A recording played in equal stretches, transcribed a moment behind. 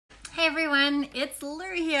everyone, it's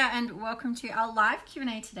Lou here and welcome to our live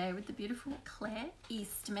Q&A today with the beautiful Claire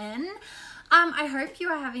Eastman. I hope you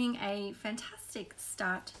are having a fantastic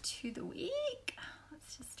start to the week.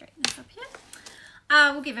 Let's just straighten this up here.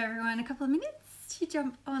 We'll give everyone a couple of minutes to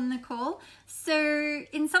jump on the call. So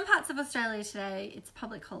in some parts of Australia today, it's a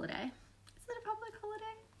public holiday. Is it a public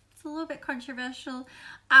holiday? It's a little bit controversial.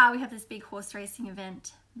 We have this big horse racing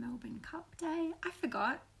event, Melbourne Cup Day. I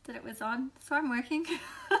forgot that it was on, so I'm working.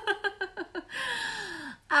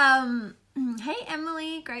 Hey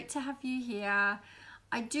Emily, great to have you here.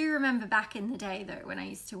 I do remember back in the day though when I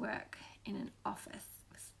used to work in an office.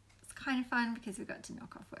 It's kind of fun because we got to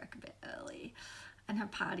knock off work a bit early and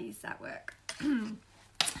have parties at work.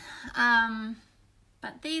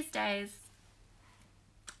 But these days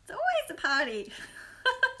it's always a party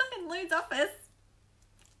in Lou's office.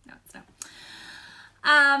 No, it's not.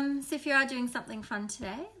 So if you are doing something fun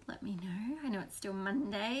today, let me know. I know it's still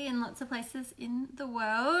Monday in lots of places in the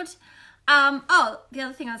world. The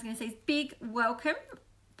other thing I was going to say is big welcome.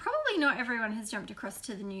 Probably not everyone has jumped across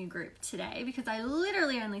to the new group today because I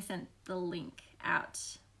literally only sent the link out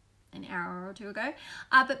an hour or two ago.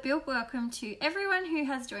 But big welcome to everyone who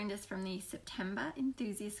has joined us from the September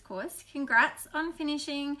enthusiast course. Congrats on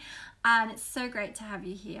finishing. And it's so great to have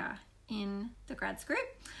you here in the grads group.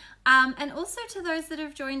 And also to those that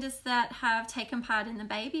have joined us that have taken part in the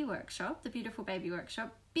baby workshop, the beautiful baby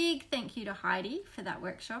workshop. Big thank you to Heidi for that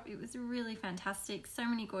workshop. It was really fantastic. So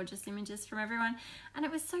many gorgeous images from everyone. And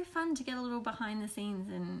it was so fun to get a little behind the scenes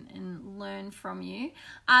and learn from you.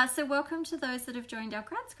 So welcome to those that have joined our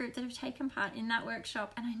grads group that have taken part in that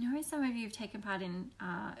workshop. And I know some of you have taken part in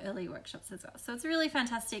early workshops as well. So it's really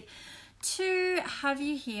fantastic to have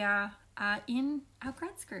you here in our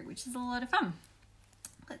grads group, which is a lot of fun.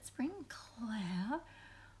 Let's bring Claire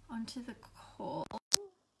onto the call.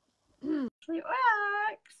 It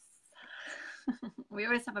works. We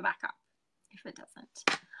always have a backup if it doesn't.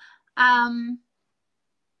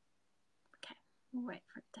 Okay, we'll wait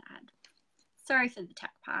for it to add. Sorry for the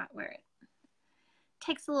tech part where it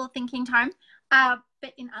takes a little thinking time.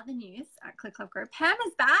 But in other news, at Click Love Grow, Pam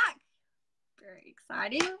is back. Very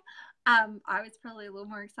exciting. I was probably a little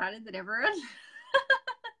more excited than everyone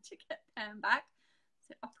to get Pam back.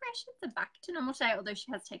 So operations are back to normal today, although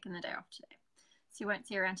she has taken the day off today. So you won't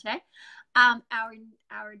see her around today.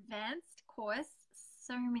 Our advanced course,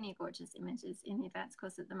 so many gorgeous images in the advanced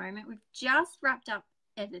course at the moment. We've just wrapped up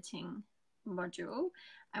editing module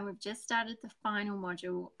and we've just started the final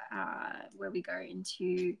module where we go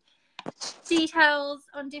into details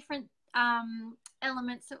on different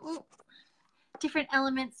elements. Different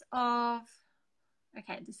elements of,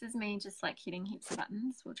 okay, this is me just like hitting heaps of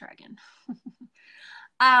buttons. We'll try again.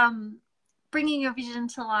 Bringing your vision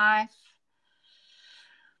to life,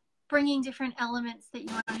 bringing different elements that you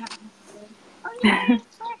want to have. Oh, yeah.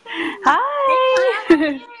 Hi.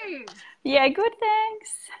 Hey, how are you? Yeah, good, thanks.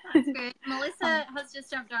 That's good. Melissa has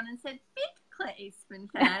just jumped on and said, big Claire Eastman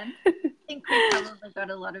fan. I think we probably got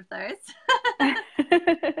a lot of those.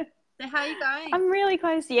 So how are you going? I'm really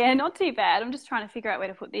close. Yeah, not too bad. I'm just trying to figure out where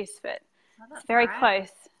to put this, but it's very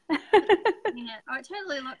close. Yeah. Oh, it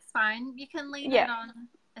totally looks fine. You can leave it on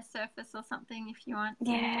a surface or something if you want.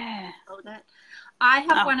 Yeah. Hold it. I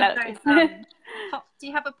have one of those. Pop, do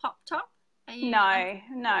you have a pop top? Are you, no.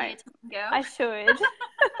 Girl? I should.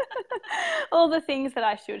 All the things that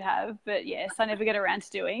I should have, but yes, I never get around to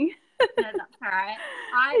doing. No, that's all right.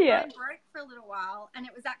 I broke for a little while, and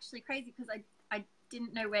it was actually crazy because I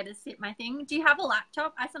didn't know where to sit my thing. Do you have a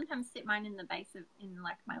laptop? I sometimes sit mine in the base of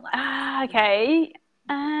like my laptop. Okay.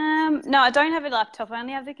 No, I don't have a laptop. I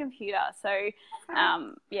only have the computer. So,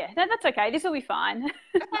 yeah, that's okay. This will be fine,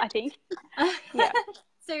 I think. Yeah.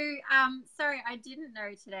 So, sorry, I didn't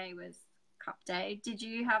know today was Cup Day. Did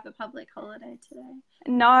you have a public holiday today?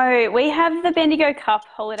 No, we have the Bendigo Cup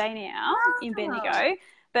holiday now in Bendigo.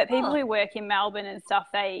 But people who work in Melbourne and stuff,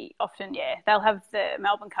 they often, they'll have the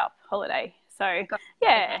Melbourne Cup holiday. So,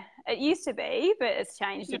 it used to be, but it's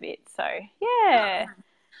changed a bit. So, yeah.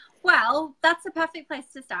 Well, that's a perfect place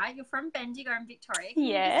to start. You're from Bendigo in Victoria. Can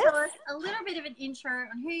you just tell us a little bit of an intro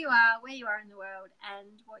on who you are, where you are in the world,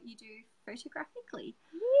 and what you do photographically?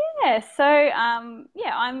 Yeah, so,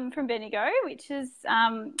 I'm from Bendigo, which is,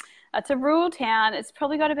 it's a rural town. It's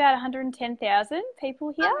probably got about 110,000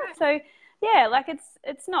 people here. Oh, right. So, yeah, like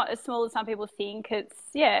it's not as small as some people think. It's,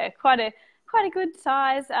 quite a good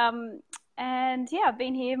size. And, I've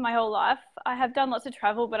been here my whole life. I have done lots of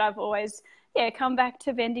travel, but I've always come back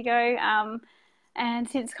to Bendigo. And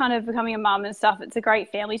since kind of becoming a mum and stuff, it's a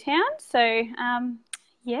great family town. So,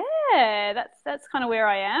 that's kind of where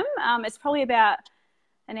I am. It's probably about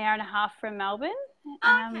an hour and a half from Melbourne.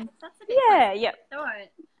 Okay, that's a it's Yeah, yep. thought.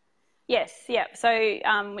 Yes, yep. So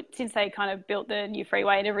since they kind of built the new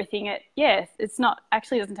freeway and everything, it's not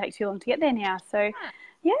actually doesn't take too long to get there now. So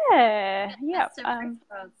yeah, yep. Best of both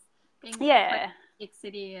worlds, being so close Yeah, to big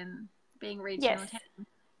city and being regional yes, town.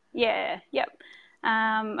 yeah, yep.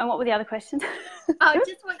 And what were the other questions? Oh,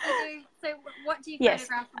 just what you do. So what do you Yes.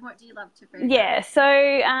 photograph and what do you love to photograph? Yeah, so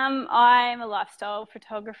I'm a lifestyle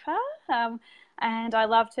photographer, and I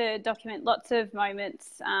love to document lots of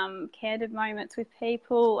moments, candid moments with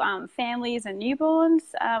people, families and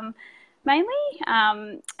newborns, mainly,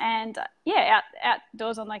 and yeah,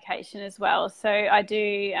 outdoors on location as well. So I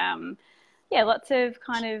do, lots of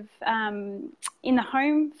kind of in the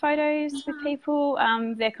home photos with people.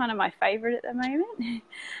 They're kind of my favourite at the moment,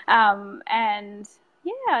 and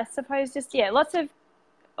yeah, I suppose just lots of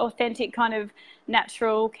authentic kind of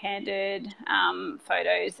natural candid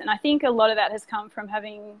photos, and I think a lot of that has come from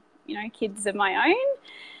having kids of my own.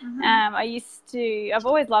 I've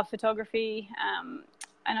always loved photography,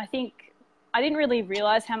 and I think I didn't really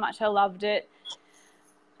realize how much I loved it,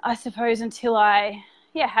 I suppose, until I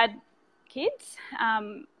had kids.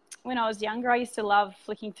 When I was younger, I used to love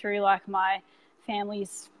flicking through like my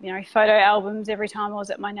family's photo albums every time I was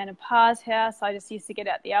at my nan and pa's house. I just used to get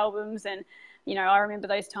out the albums, and I remember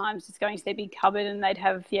those times just going to their big cupboard and they'd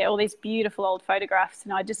have all these beautiful old photographs,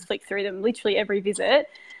 and I'd just flick through them literally every visit.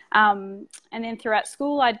 And then throughout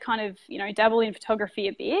school, I'd kind of dabble in photography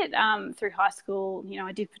a bit. Through high school,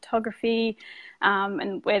 I did photography,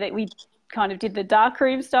 and we kind of did the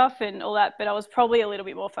darkroom stuff and all that, but I was probably a little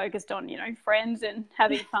bit more focused on friends and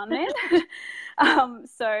having fun then. I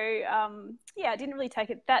didn't really take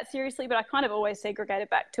it that seriously, but I kind of always segregated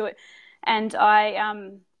back to it. And I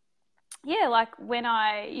like when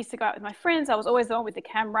I used to go out with my friends, I was always the one with the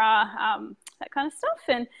camera, that kind of stuff.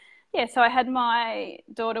 And so I had my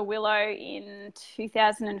daughter Willow in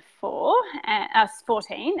 2004, and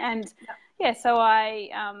 14, and so I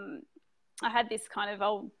had this kind of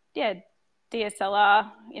old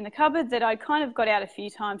DSLR in the cupboard that I kind of got out a few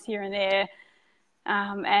times here and there,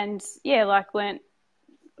 and like learnt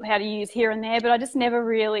how to use here and there, but I just never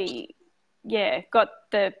really got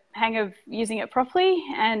the hang of using it properly.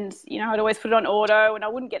 And I'd always put it on auto and I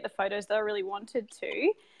wouldn't get the photos that I really wanted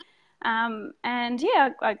to.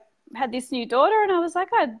 I had this new daughter and I was like,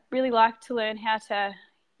 I'd really like to learn how to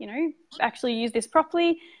actually use this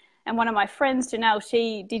properly. And one of my friends, Janelle,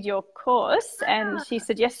 she did your course and she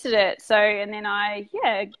suggested it. So, and then I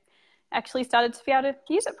actually started to be able to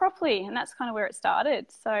use it properly, and that's kind of where it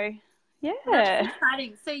started. So that's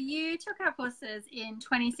exciting. So you took our courses in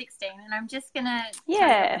 2016, and I'm just gonna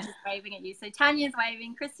just waving at you. So Tanya's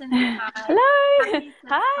waving, Kristen's saying hi. Hello.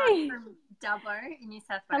 Hi. From Dubbo in New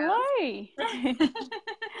South Wales. Hello.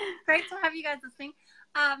 Great to have you guys listening.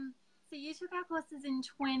 So you took our courses in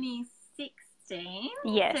 2016.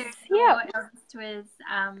 Yes. So your eldest was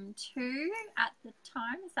 2 at the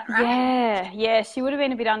time. Is that right? Yeah. She would have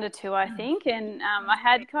been a bit under 2, I think, and I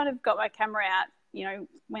had kind of got my camera out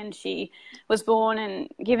when she was born and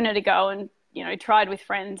given it a go and, tried with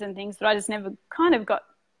friends and things, but I just never kind of got,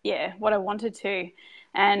 what I wanted to.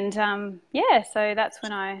 And, so that's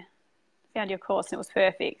when I found your course and it was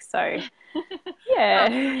perfect. So,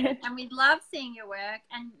 and we love seeing your work,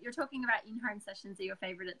 and you're talking about in-home sessions are your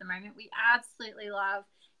favorite at the moment. We absolutely love,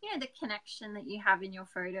 the connection that you have in your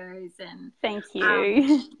photos, and thank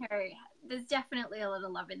you. There's definitely a lot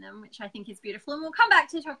of love in them, which I think is beautiful, and we'll come back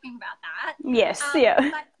to talking about that. Yes, But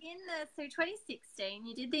so 2016,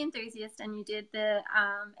 you did the enthusiast and you did the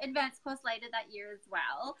advanced course later that year as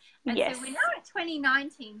well. And so we're now at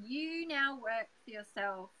 2019. You now work for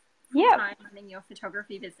yourself. Time running your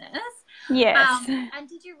photography business. Yes. And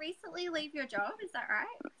did you recently leave your job? Is that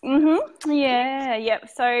right? Mm-hmm. Yeah. Yep.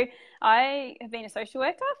 So I have been a social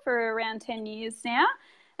worker for around 10 years now.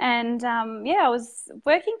 And, I was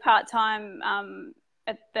working part-time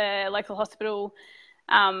at the local hospital,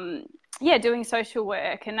 doing social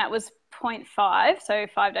work. And that was 0.5, so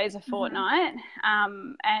 5 days a fortnight.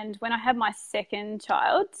 And when I had my second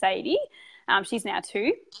child, Sadie, she's now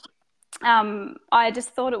 2, I just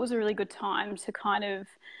thought it was a really good time to kind of,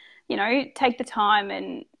 take the time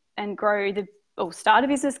and grow start a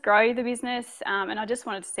business, grow the business. And I just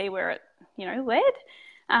wanted to see where it, led.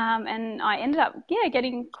 And I ended up,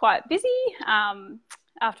 getting quite busy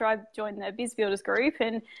after I joined the Biz Builders group,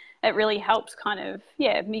 and it really helped kind of,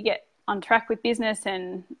 me get on track with business.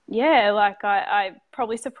 And I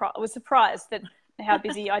probably was surprised at how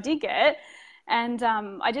busy I did get. And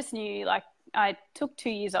I just knew, I took 2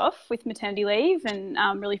 years off with maternity leave and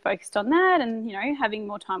really focused on that, and having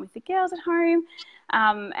more time with the girls at home,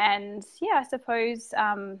 and I suppose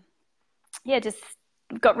just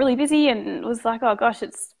got really busy and was like, oh gosh,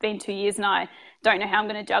 it's been 2 years and I don't know how I'm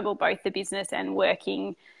going to juggle both the business and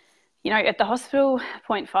working, at the hospital,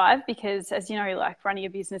 point five, because as you know, like running a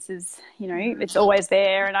business is, it's always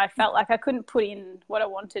there. And I felt like I couldn't put in what I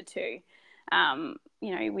wanted to,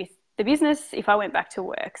 with the business if I went back to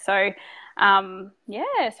work. So,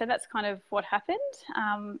 so that's kind of what happened.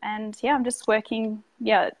 And yeah, I'm just working.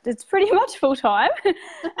 Yeah, it's pretty much full time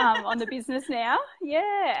on the business now.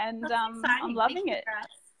 Yeah, and I'm loving it.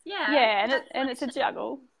 Yeah, and it's a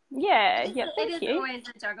juggle. Yeah, It is you. always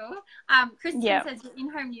a juggle. Christian says your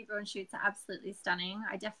in-home newborn shoots are absolutely stunning.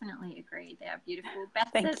 I definitely agree. They are beautiful. Beth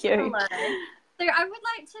Thank says you. hello. So I would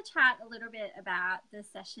like to chat a little bit about the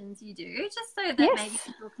sessions you do, just so that maybe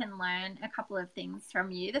people can learn a couple of things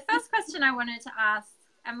from you. The first question I wanted to ask,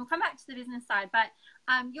 and we'll come back to the business side, but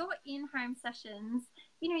your in-home sessions,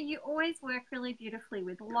 you always work really beautifully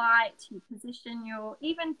with light. You position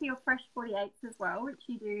even for your fresh 48s as well, which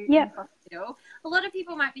you do in hospital. A lot of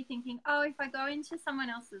people might be thinking, oh, if I go into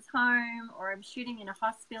someone else's home or I'm shooting in a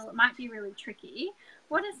hospital, it might be really tricky.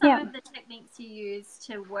 What are some of the techniques you use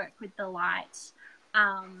to work with the light,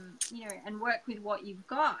 and work with what you've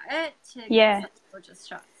got to get some gorgeous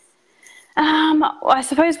shots? I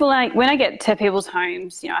suppose when I get to people's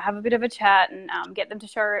homes, I have a bit of a chat and get them to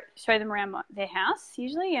show them around their house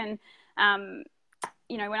usually. And,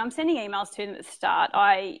 when I'm sending emails to them at the start,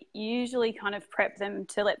 I usually kind of prep them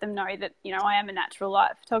to let them know that, I am a natural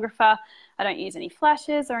light photographer. I don't use any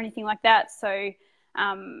flashes or anything like that. So,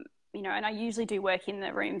 and I usually do work in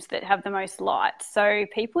the rooms that have the most light. So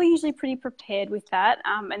people are usually pretty prepared with that.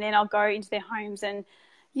 And then I'll go into their homes and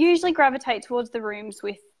usually gravitate towards the rooms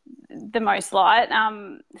with the most light.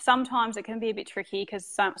 Sometimes it can be a bit tricky because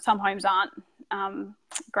some homes aren't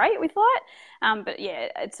great with light. But yeah,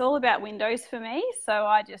 it's all about windows for me. So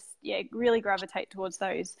I just really gravitate towards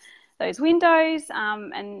those windows,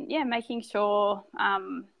 and making sure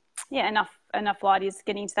enough light is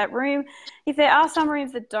getting into that room. If there are some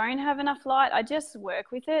rooms that don't have enough light, I just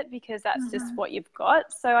work with it because that's just what you've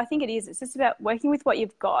got. So I think it's just about working with what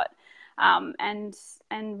you've got, and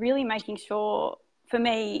really making sure. For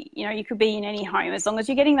me, you could be in any home as long as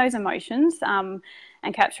you're getting those emotions and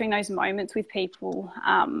capturing those moments with people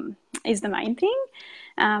is the main thing.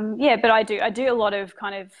 But I do a lot of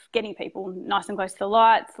kind of getting people nice and close to the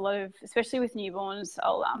lights. A lot of, especially with newborns,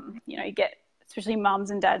 I'll get especially mums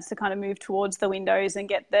and dads to kind of move towards the windows and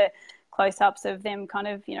get the close-ups of them kind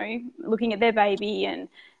of looking at their baby and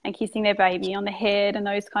kissing their baby on the head and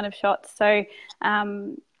those kind of shots. So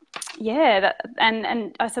and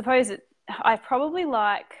I suppose I probably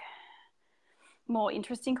like more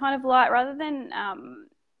interesting kind of light rather than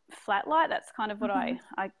flat light. That's kind of what I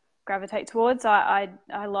gravitate towards. I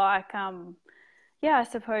like, I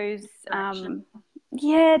suppose,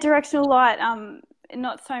 directional light.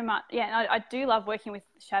 Not so much. Yeah, I do love working with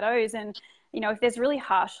shadows, and if there's really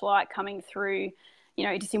harsh light coming through,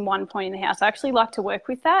 just in one point in the house, I actually like to work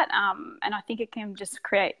with that. And I think it can just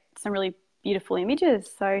create some really beautiful images.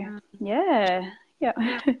 So yeah.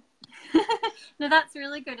 No, that's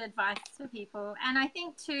really good advice for people. And I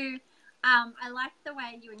think too, I like the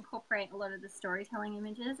way you incorporate a lot of the storytelling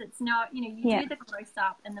images. It's not, you do the close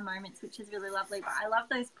up and the moments, which is really lovely, but I love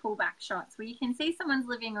those pullback shots where you can see someone's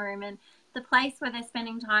living room and the place where they're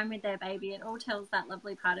spending time with their baby. It all tells that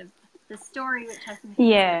lovely part of the story, which I think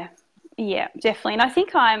Yeah, definitely. And I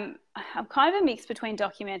think I'm kind of a mix between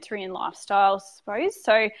documentary and lifestyle, I suppose.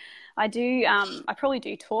 So I do, I probably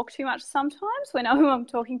do talk too much sometimes when I'm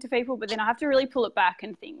talking to people, but then I have to really pull it back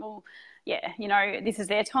and think, well, this is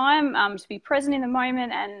their time to be present in the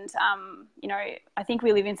moment. And, I think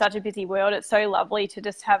we live in such a busy world. It's so lovely to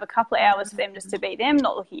just have a couple of hours for them just to be them,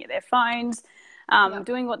 not looking at their phones,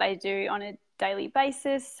 doing what they do on a daily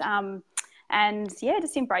basis. And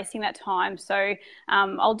just embracing that time. So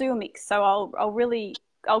I'll do a mix. So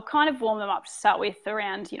I'll kind of warm them up to start with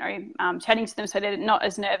around, chatting to them so they're not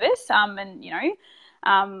as nervous. They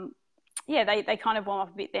kind of warm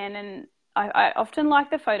up a bit then. And I often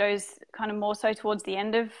like the photos kind of more so towards the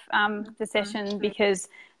end of the session because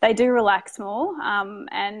they do relax more.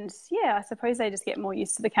 I suppose they just get more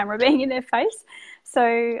used to the camera being in their face. So,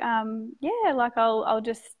 I'll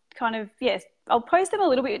just kind of, I'll pose them a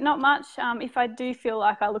little bit, not much. If I do feel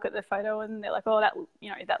like I look at the photo and they're like, oh,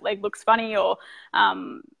 that leg looks funny, or,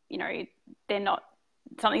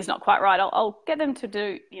 something's not quite right, I'll get them to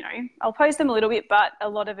do, I'll pose them a little bit, but a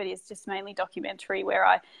lot of it is just mainly documentary where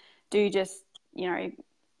I do just,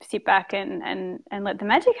 sit back and let the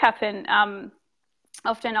magic happen.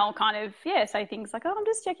 Often I'll kind of, say things like, oh, I'm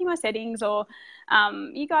just checking my settings, or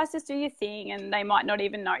you guys just do your thing, and they might not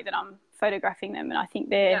even know that I'm photographing them, and I think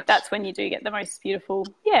Yep. that's when you do get the most beautiful,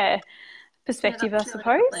 perspective, I that's really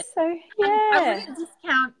suppose. lovely. So, I wouldn't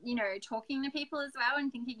discount, talking to people as well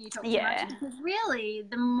and thinking you talk too much, because really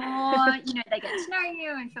the more, they get to know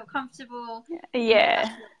you and feel comfortable, that's really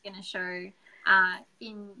going to show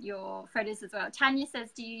in your photos as well. Tanya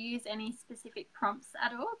says, do you use any specific prompts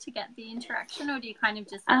at all to get the interaction, or do you kind of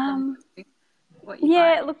just let them do what you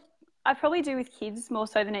like? Look, I probably do with kids more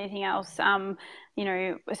so than anything else,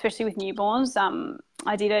 especially with newborns.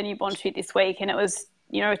 I did a newborn shoot this week, and it was,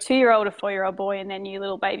 a 2-year-old, a 4-year-old boy, and their new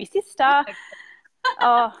little baby sister.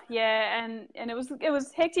 Oh, yeah, and it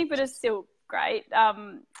was hectic, but it's still great.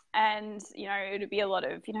 And it'd be a lot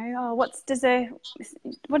of, what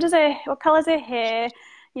colour's her hair?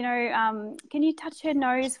 Can you touch her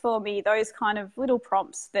nose for me? Those kind of little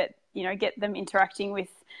prompts that get them interacting with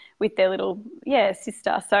their little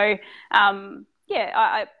sister. So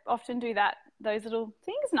I often do those little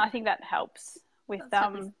things, and I think that helps with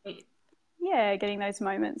getting those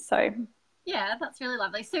moments. So yeah, that's really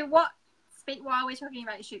lovely. So while we're talking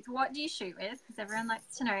about your shoots, what do you shoot with? Because everyone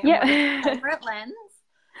likes to know. Yeah. What's your favourite lens?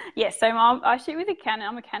 Yeah, so I shoot with a Canon.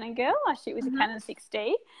 I'm a Canon girl. I shoot with a Canon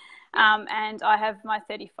 6D, and I have my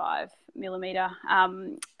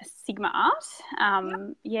 35mm Sigma Art.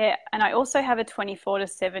 And I also have a 24 to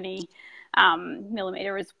 70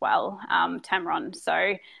 millimeter as well, Tamron.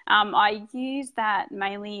 So I use that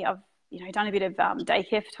mainly. I've done a bit of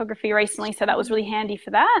daycare photography recently, so that was really handy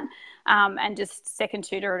for that. And just second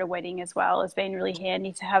shooter at a wedding as well has been really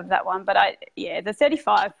handy to have that one. But the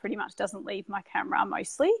 35 pretty much doesn't leave my camera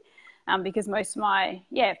mostly, because most of my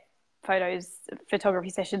photography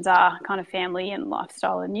sessions are kind of family and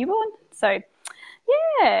lifestyle and newborn. So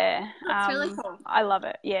that's really cool. I love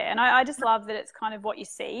it. Yeah, and I just love that it's kind of what you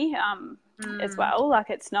see as well. Like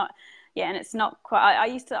it's not. Yeah, and it's not quite. I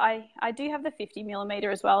do have the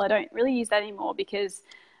 50mm as well. I don't really use that anymore because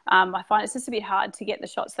I find it's just a bit hard to get the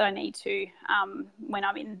shots that I need to when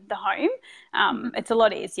I'm in the home. It's a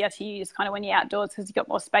lot easier to use kind of when you're outdoors because you've got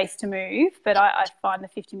more space to move. But I find the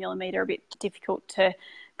 50mm a bit difficult to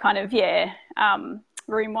kind of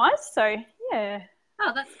room wise. So yeah.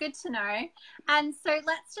 Oh, that's good to know. And so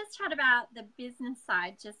let's just chat about the business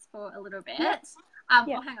side just for a little bit.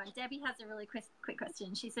 Well, hang on. Debbie has a really quick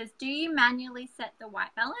question. She says, do you manually set the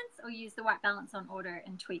white balance or use the white balance on auto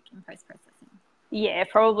and tweak in post-processing? Yeah,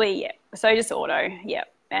 probably, yeah. So just auto,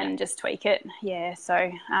 and just tweak it. Yeah, so,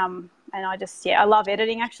 and I just, I love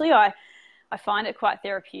editing, actually. I find it quite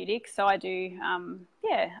therapeutic. So I do,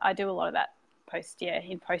 I do a lot of that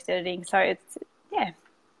in post-editing. So it's,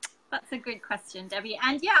 That's a good question, Debbie.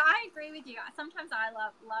 And I agree with you. Sometimes I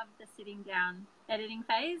love the sitting down editing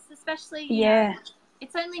phase, especially, you know,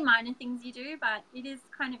 it's only minor things you do, but it is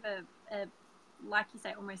kind of a like you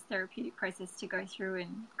say, almost therapeutic process to go through and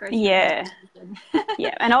go through. Yeah.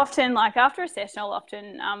 And often, like after a session, I'll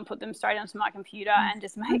often put them straight onto my computer and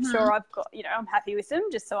just make sure I've got, I'm happy with them,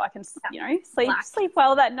 just so I can, sleep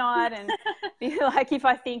well that night and be like, if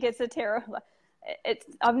I think it's a terrible,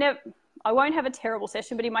 I won't have a terrible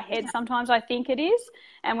session, but in my head sometimes I think it is.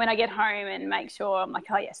 And when I get home and make sure, I'm like,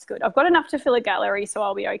 oh yes, good. I've got enough to fill a gallery, so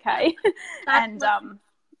I'll be okay.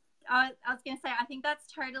 I was going to say, I think that's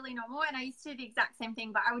totally normal. And I used to do the exact same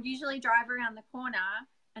thing, but I would usually drive around the corner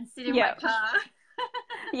and sit in my car.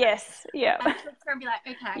 Yes. Yeah. And be like,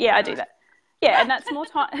 okay. Yeah, I do that. Yeah. And that's more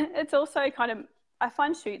time. It's also kind of, I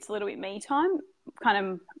find shoots a little bit me time, kind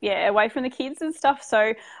of, away from the kids and stuff.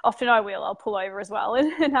 So often I'll pull over as well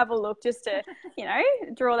and have a look just to,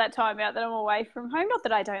 draw that time out that I'm away from home. Not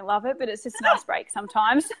that I don't love it, but it's just a nice break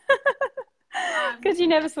sometimes. Because you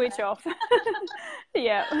never switch off.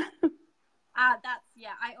 I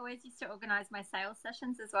always used to organise my sales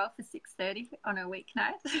sessions as well for 6:30 on a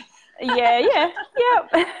weeknight. Probably,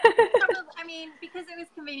 I mean, because it was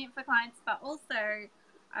convenient for clients, but also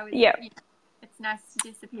I was it's nice to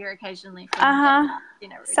disappear occasionally from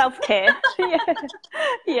dinner routine. Self-care.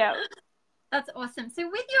 That's awesome. So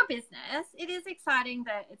with your business, it is exciting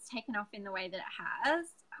that it's taken off in the way that it has.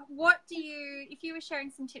 If you were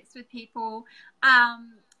sharing some tips with people,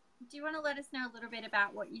 do you want to let us know a little bit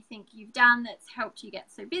about what you think you've done that's helped you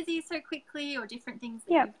get so busy so quickly, or different things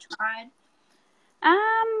that you've tried?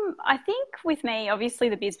 I think with me, obviously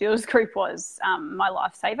the Biz Builders group was my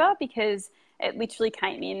lifesaver, because it literally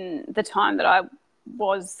came in the time that I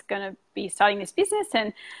was going to be starting this business,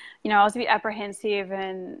 and I was a bit apprehensive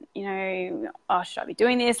and should I be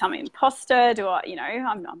doing this? I'm an imposter. Do I,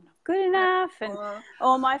 I'm not good enough? And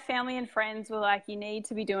all my family and friends were like, you need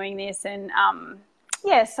to be doing this. And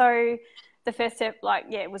so the first step,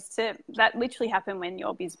 that literally happened when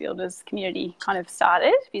your Biz Builders community kind of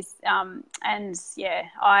started.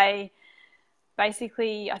 I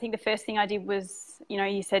basically, I think the first thing I did was,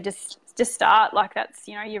 you said just start, like that's,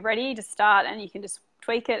 you're ready to start and you can just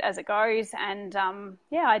tweak it as it goes. And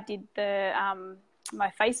I did the my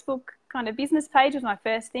Facebook kind of business page was my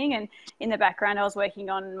first thing, and in the background I was working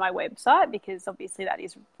on my website, because obviously that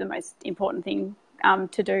is the most important thing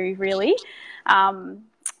to do, really.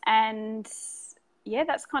 And yeah,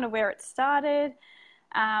 that's kind of where it started.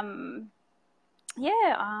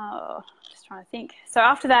 Just trying to think. So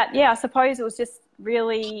after that, I suppose it was just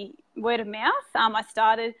really word of mouth. I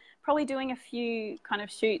started probably doing a few kind of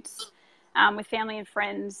shoots with family and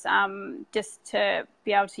friends, just to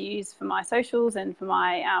be able to use for my socials and for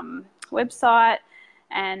my website.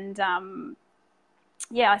 And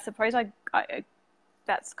I suppose I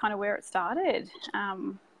that's kind of where it started.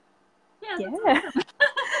 That's awesome.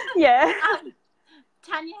 Yeah.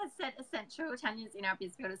 Tanya has said essential. Tanya's in our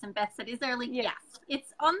Biz Builders, and Beth said, is there a link? Yeah. Yes.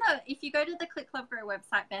 It's on if you go to the Click Love Grow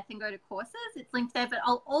website, Beth, and go to courses, it's linked there, but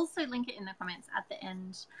I'll also link it in the comments at the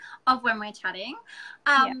end of when we're chatting.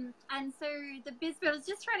 And so the Biz Builders,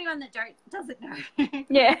 just for anyone that doesn't know.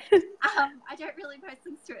 Yeah. I don't really post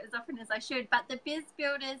links to it as often as I should, but the Biz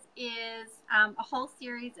Builders is a whole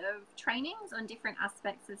series of trainings on different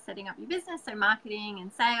aspects of setting up your business, so marketing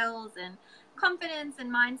and sales and confidence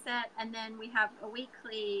and mindset. And then we have a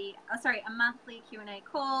monthly Q&A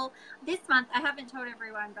call. This month, I haven't told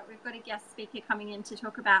everyone, but we've got a guest speaker coming in to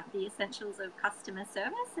talk about the essentials of customer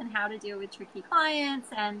service and how to deal with tricky clients,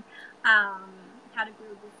 and how to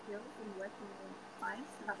build your skills in working with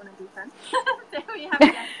clients. So that one will be fun. So we have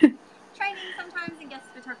guest training sometimes and guest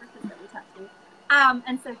photographers that we chat to.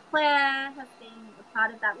 And so Claire has been a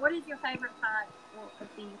part of that. What is your favourite part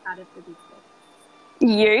of being part of the business?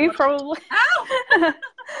 You probably. Oh!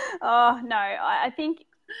 Oh no, I think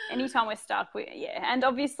anytime we're stuck, and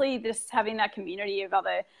obviously just having that community of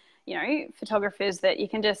other, photographers that you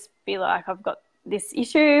can just be like, I've got this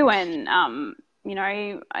issue, and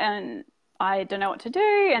and I don't know what to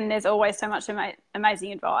do, and there's always so much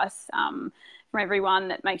amazing advice from everyone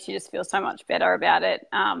that makes you just feel so much better about it.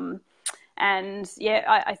 I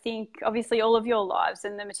think obviously all of your lives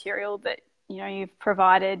and the material that you've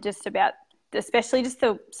provided, just about, especially just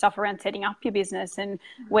the stuff around setting up your business and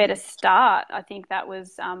where to start. I think that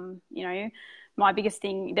was, my biggest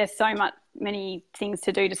thing. There's so many things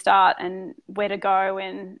to do to start and where to go,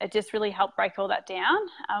 and it just really helped break all that down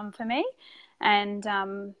for me. And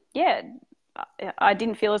I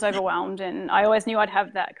didn't feel as overwhelmed, and I always knew I'd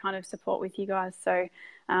have that kind of support with you guys. So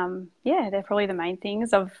they're probably the main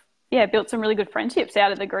things. I've built some really good friendships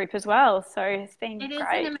out of the group as well. So it's been great. It is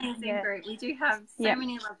an amazing group. We do have so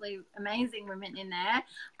many lovely, amazing women in there.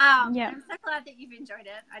 I'm so glad that you've enjoyed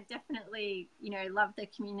it. I definitely, love the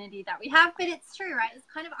community that we have. But it's true, right? It's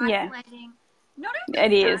kind of isolating. Not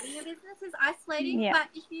only starting a business is isolating, but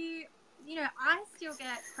if I still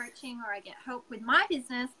get coaching or I get help with my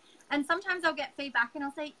business, and sometimes I'll get feedback and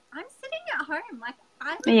I'll say, I'm sitting at home. Like,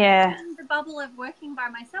 I'm in the bubble of working by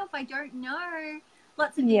myself. I don't know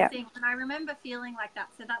lots of these things, and I remember feeling like that,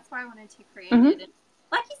 so that's why I wanted to create it. And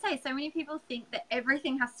like you say, so many people think that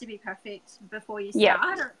everything has to be perfect before you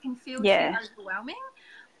start, or it can feel too overwhelming,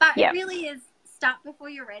 but it really is start before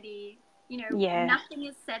you're ready. Nothing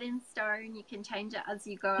is set in stone. You can change it as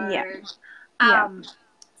you go.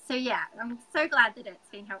 So I'm so glad that it's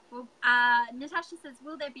been helpful. Natasha says,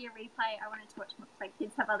 will there be a replay? I wanted to watch my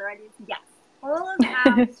kids have other ideas. Yes. All of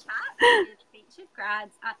our chats with featured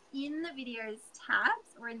grads are in the videos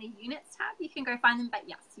tabs or in the units tab. You can go find them, but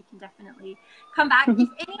yes, you can definitely come back. If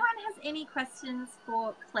anyone has any questions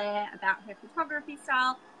for Claire about her photography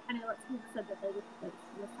style, I know lots of people said that they looked at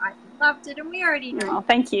your site and loved it, and we already know. Oh,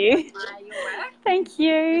 thank you. Your work. Thank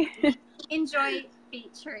you. Enjoy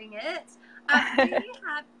featuring it. Do you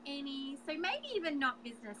have any, so maybe even not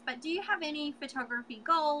business, but do you have any photography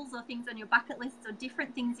goals or things on your bucket list, or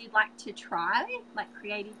different things you'd like to try, like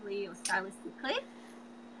creatively or stylistically?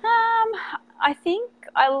 I think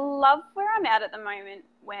I love where I'm at the moment,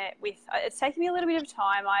 it's taken me a little bit of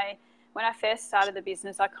time. When I first started the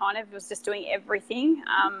business, I kind of was just doing everything.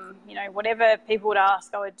 Whatever people would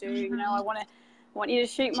ask, I would do. I want you to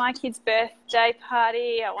shoot my kid's birthday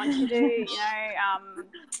party. I want you to do,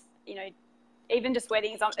 even just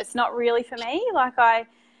weddings. It's not really for me. Like I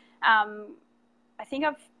think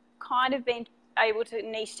I've kind of been able to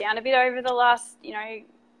niche down a bit over the last,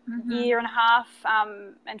 year and a half,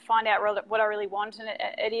 and find out what I really want. And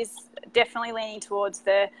it is definitely leaning towards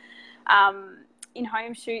the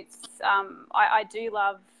in-home shoots. I do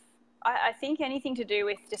love, I think anything to do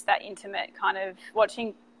with just that intimate kind of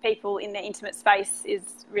watching people in their intimate space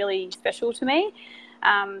is really special to me.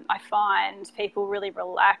 I find people really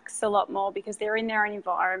relax a lot more because they're in their own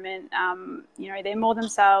environment. They're more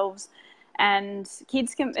themselves. And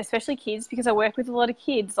kids can, especially kids, because I work with a lot of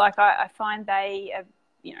kids, like I find they are,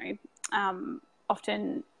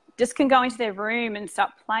 often just can go into their room and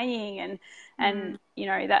start playing, and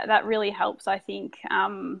that really helps, I think,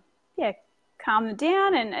 calm them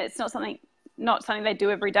down. And it's not something they do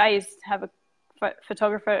every day, is have a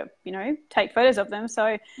photographer, take photos of them.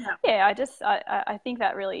 So I think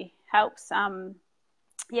that really helps. So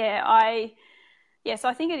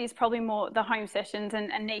I think it is probably more the home sessions and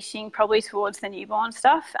niching probably towards the newborn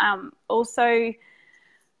stuff. Also,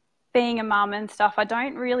 being a mum and stuff, I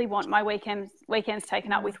don't really want my weekends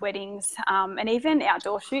taken up with weddings, and even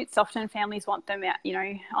outdoor shoots. Often families want them out,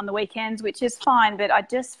 on the weekends, which is fine. But I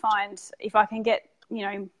just find if I can get,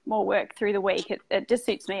 more work through the week, it just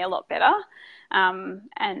suits me a lot better.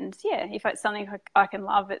 If it's something I can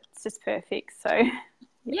love, it's just perfect. So.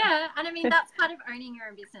 Yeah, and I mean, that's part of owning your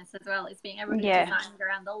own business as well, is being able to design it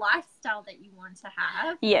around the lifestyle that you want to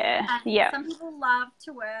have. Yeah, and some people love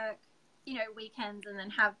to work, weekends and then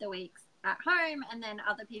have the weeks at home, and then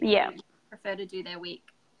other people prefer to do their work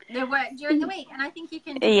during the week. And I think you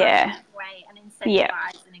can do it way and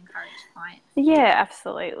incentivize and encourage clients. Yeah,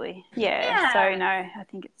 absolutely. Yeah. So, no, I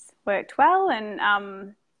think it's worked well. And,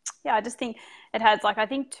 I just think it has, I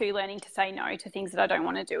think too, learning to say no to things that I don't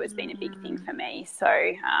want to do has been a big thing for me.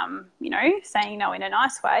 So, saying no in a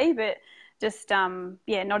nice way, but just,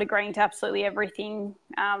 not agreeing to absolutely everything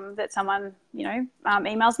that someone,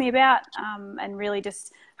 emails me about, and really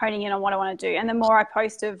just honing in on what I want to do. And the more I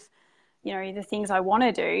post of, the things I want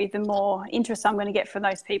to do, the more interest I'm going to get from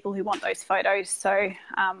those people who want those photos. So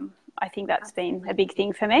I think that's been a big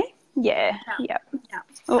thing for me. Yeah.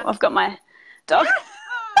 Oh, I've got my dog.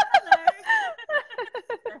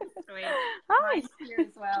 Sweet. Hi. Nice here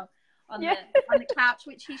as well on the couch,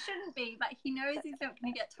 which he shouldn't be, but he knows he's not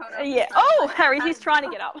going to get told off. Yeah. Oh, Harry, he's trying to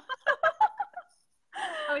get up.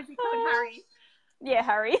 Oh, is he called Harry? Yeah,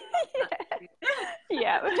 Harry.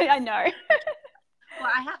 Yeah, I know. Well,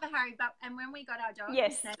 I have a Harry, and when we got our dog,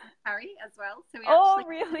 his name was Harry as well. So we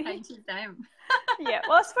actually changed his name. Yeah.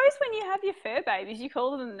 Well, I suppose when you have your fur babies, you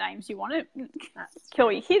call them the names you want to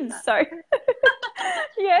call your kids. So,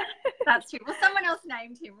 yeah. That's true. Well, someone else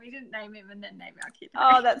named him. We didn't name him and then name our kid.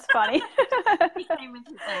 Oh, that's funny. He came with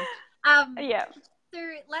his name. So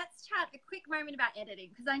let's chat a quick moment about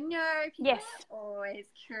editing, because I know people are always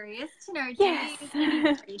curious to know, do you use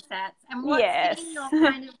any presets? And what's been your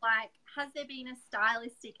kind of has there been a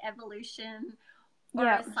stylistic evolution or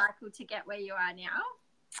a cycle to get where you are now?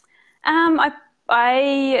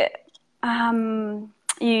 I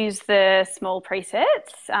use the small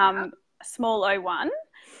presets, small 01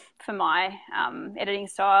 for my editing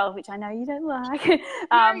style, which I know you don't like. But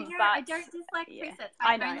I don't dislike presets.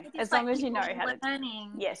 I know, as long as you know how to.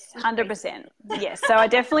 Yes, 100%. Yes, so I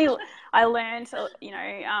learned,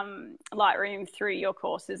 Lightroom through your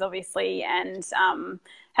courses, obviously, and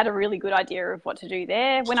had a really good idea of what to do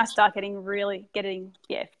there. When I start getting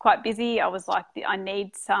quite busy, I was like, I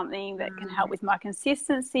need something that can help with my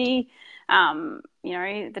consistency.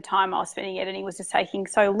 The time I was spending editing was just taking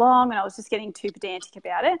so long, and I was just getting too pedantic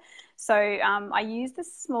about it. So I use the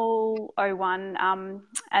small 01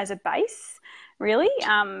 as a base, really.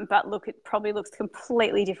 But look, it probably looks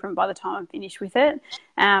completely different by the time I'm finished with it.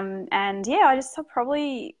 I just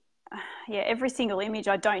probably... every single image,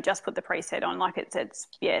 I don't just put the preset on. It's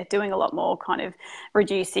doing a lot more kind of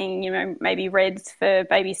reducing, maybe reds for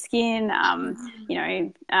baby skin, that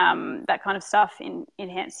kind of stuff, in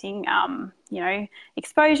enhancing,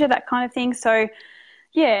 exposure, that kind of thing. So,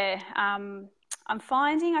 I'm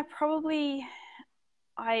finding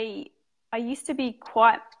I used to be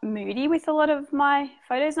quite moody with a lot of my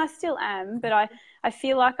photos, and I still am, but I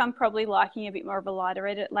feel like I'm probably liking a bit more of a lighter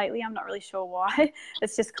edit lately. I'm not really sure why.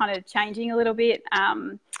 It's just kind of changing a little bit.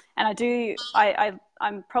 And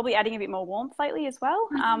I'm probably adding a bit more warmth lately as well.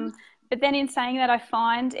 But then in saying that, I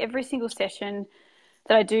find every single session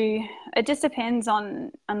that I do, it just depends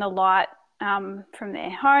on the light from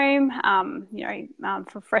their home,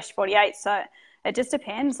 for Fresh 48. So it just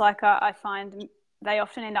depends. I find they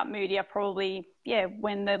often end up moodier probably,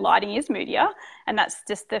 when the lighting is moodier, and that's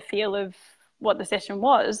just the feel of what the session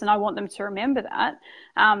was, and I want them to remember that.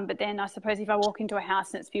 But then I suppose if I walk into a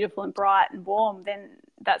house and it's beautiful and bright and warm, then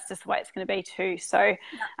that's just the way it's going to be too. So,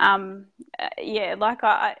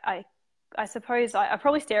 I suppose I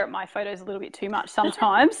probably stare at my photos a little bit too much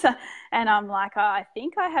sometimes, and I'm like, I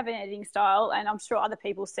think I have an editing style, and I'm sure other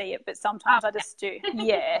people see it, but sometimes I just do.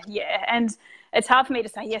 And it's hard for me to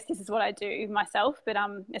say, yes, this is what I do myself, but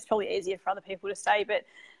it's probably easier for other people to say. But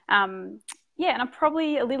yeah, and I'm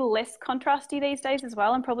probably a little less contrasty these days as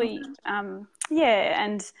well. I'm probably, yeah,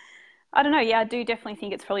 and I don't know. Yeah, I do definitely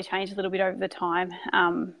think it's probably changed a little bit over the time.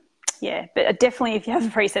 Yeah, but definitely if you have the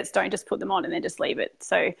presets, don't just put them on and then just leave it.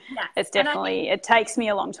 So Yes. it's And I definitely, think, it takes me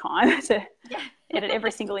a long time to yeah. edit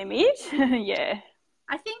every single image. Yeah.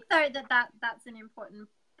 I think though that's an important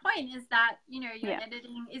point, is that, you know, your Yeah.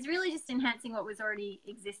 editing is really just enhancing what was already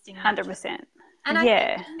existing naturally. 100%. And I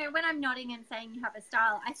Yeah. think, you know, when I'm nodding and saying you have a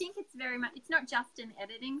style, I think it's very much, it's not just an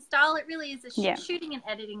editing style. It really is Yeah. shooting and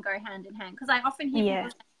editing go hand in hand. Because I often hear Yeah.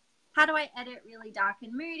 people say, how do I edit really dark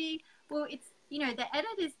and moody? Well, it's, you know, the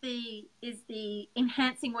edit is the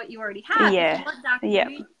enhancing what you already have. Yeah. If you want dark and Yeah.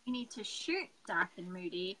 moody, you need to shoot dark and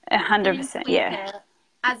moody. 100%. Yeah. It,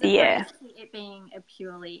 as opposed Yeah. to it being a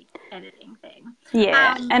purely editing thing.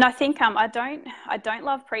 Yeah, and I think I don't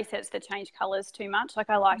love presets that change colors too much. Like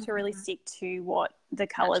I like to really stick to what the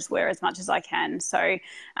colors were as much as I can. So,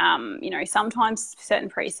 you know, sometimes certain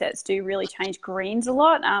presets do really change greens a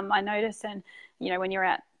lot. I notice, and you know, when you're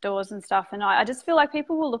outdoors and stuff, and I just feel like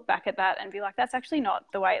people will look back at that and be like, that's actually not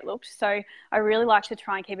the way it looked. So I really like to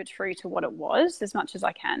try and keep it true to what it was as much as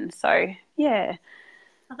I can. So yeah.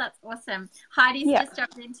 Oh, that's awesome. Heidi's just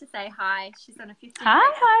jumped in to say hi. She's on a 15. Hi,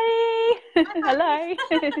 Heidi. Hi, Hello.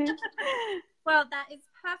 Well, that is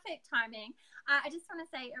perfect timing. I just want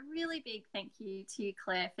to say a really big thank you to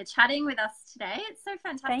Claire for chatting with us today. It's so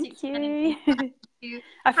fantastic. Thank you.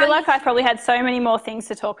 I How feel like you I probably had so many more things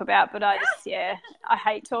to talk about, but I just, I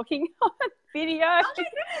hate talking on video. Oh my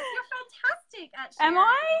goodness, you're fantastic at sharing. Am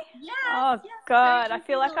I? Yes. Oh, yes. God. So I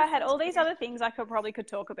feel like I had all listen these to other things I probably could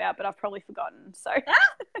talk about, but I've probably forgotten. So.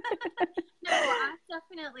 No, well, I've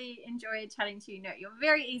definitely enjoyed chatting to you. No, you're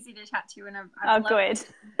very easy to chat to, and I've loved good.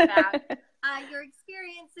 about your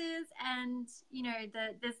experiences, and you know,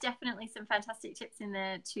 there's definitely some fantastic tips in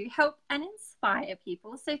there to help and inspire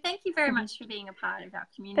people. So thank you very much for being a part of our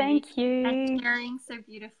community. Thank you. And sharing so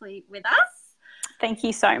beautifully with us. Thank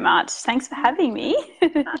you so much. Thanks for having me.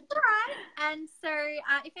 That's all right. And so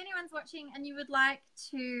if anyone's watching and you would like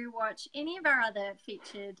to watch any of our other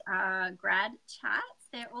featured grad chats,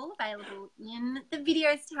 they're all available in the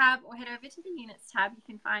videos tab, or head over to the units tab. You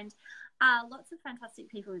can find lots of fantastic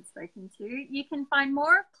people we've spoken to. You can find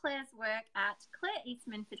more of Claire's work at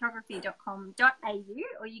claireeastmanphotography.com.au,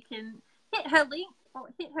 or you can hit her link or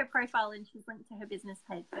hit her profile, and she's linked to her business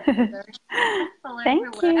page. Follow Thank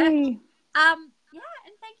her work. you. Yeah,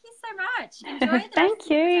 and thank you so much. Enjoy the Thank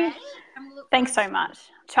you. we'll Thanks so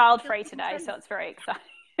much. Child free today, so it's very exciting.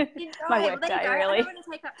 My work day, really. I don't want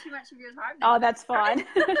to take up too much of your time now. Oh, that's fine.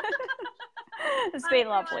 It's been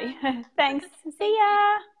lovely. Thanks. See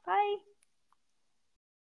ya. Bye.